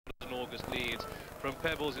August leads from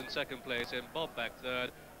Pebbles in second place, and Bob back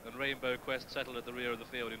third, and Rainbow Quest settled at the rear of the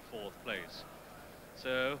field in fourth place.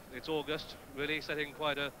 So it's August really setting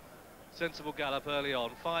quite a sensible gallop early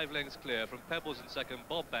on, 5 lengths clear from Pebbles in second,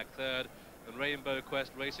 Bob back third, and Rainbow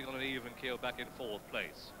Quest racing on an even keel back in fourth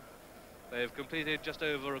place. They've completed just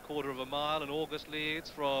over a quarter of a mile, and August leads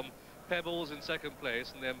from Pebbles in second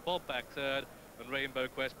place, and then Bob back third, and Rainbow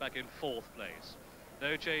Quest back in fourth place.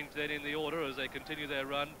 No change then in the order as they continue their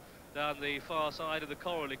run down the far side of the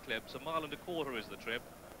Coral-Eclipse. 1.25 miles is the trip,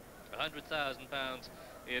 £100,000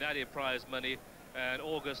 in added prize money, and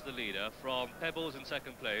August the leader from Pebbles in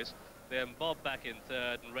second place, then Bob back in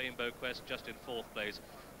third, and Rainbow Quest just in fourth place.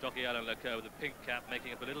 Jockey Alan Leclerc with the pink cap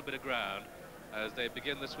making up a little bit of ground as they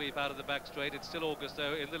begin the sweep out of the back straight. It's still August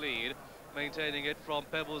though in the lead, maintaining it from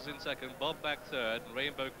Pebbles in second, Bob back third, and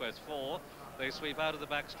Rainbow Quest fourth. They sweep out of the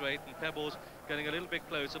back straight, and Pebbles getting a little bit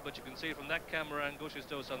closer, but you can see from that camera angle she's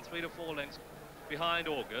still some 3 to 4 lengths behind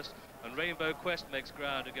August, and Rainbow Quest makes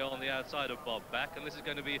ground to go on the outside of Bob back, and this is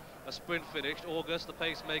going to be a sprint finish. August, the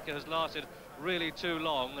pacemaker, has lasted really too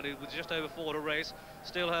long, and it was just over 4 to race,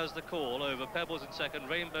 still has the call over Pebbles in second.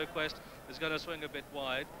 Rainbow Quest is going to swing a bit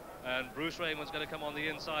wide, and Bruce Raymond's going to come on the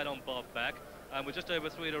inside on Bob back. And with just over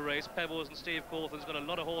 3 to race, Pebbles and Steve Cauthen's got a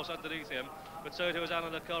lot of horse underneath him, but so too is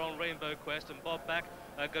Alan Leclerc on Rainbow Quest, and Bob back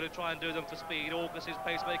going to try and do them for speed. August's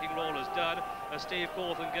pacemaking roll is done as Steve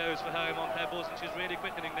Cauthen goes for home on Pebbles, and she's really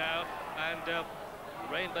quickening now, and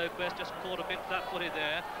Rainbow Quest just caught a bit flat-footed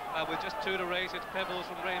there. With just 2 to race, it's Pebbles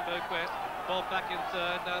from Rainbow Quest. Bob back in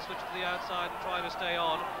third, now switch to the outside and trying to stay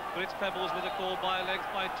on, but it's Pebbles with a call by 2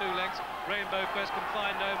 lengths. Rainbow Quest can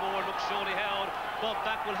find no more and looks surely held. Bob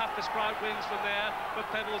back will have to sprout wings from there, but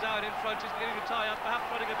Pebbles out in front. She's getting to tie up, perhaps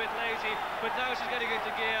running a bit lazy, but now she's getting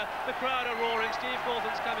into gear. The crowd are roaring. Steve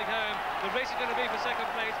Cauthen's coming home. The race is going to be for second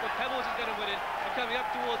place, but Pebbles is going to win it. And coming up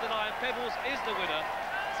towards the line, Pebbles is the winner.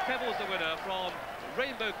 Pebbles the winner from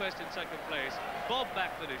Rainbow Quest in second place. Bob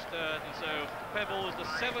back finished third, and so Pebbles, the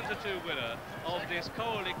 7-2 winner of this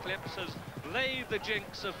Coral-Eclipse, has laid the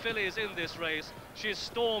jinx of fillies in this race. She's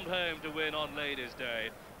stormed home to win on Ladies' Day.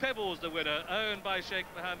 Pebbles the winner, owned by Sheikh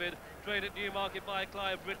Mohammed, trained at Newmarket by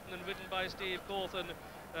Clive Brittain and ridden by Steve Cauthen.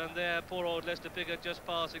 And there, poor old Lester Piggott just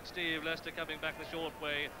passing Steve. Lester coming back the short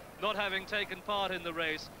way, not having taken part in the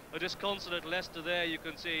race. A disconsolate Lester there, you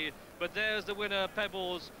can see. But there's the winner,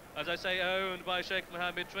 Pebbles, as I say, owned by Sheikh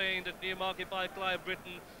Mohammed, trained at Newmarket by Clive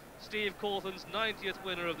Brittain. Steve Cauthen's 90th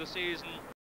winner of the season.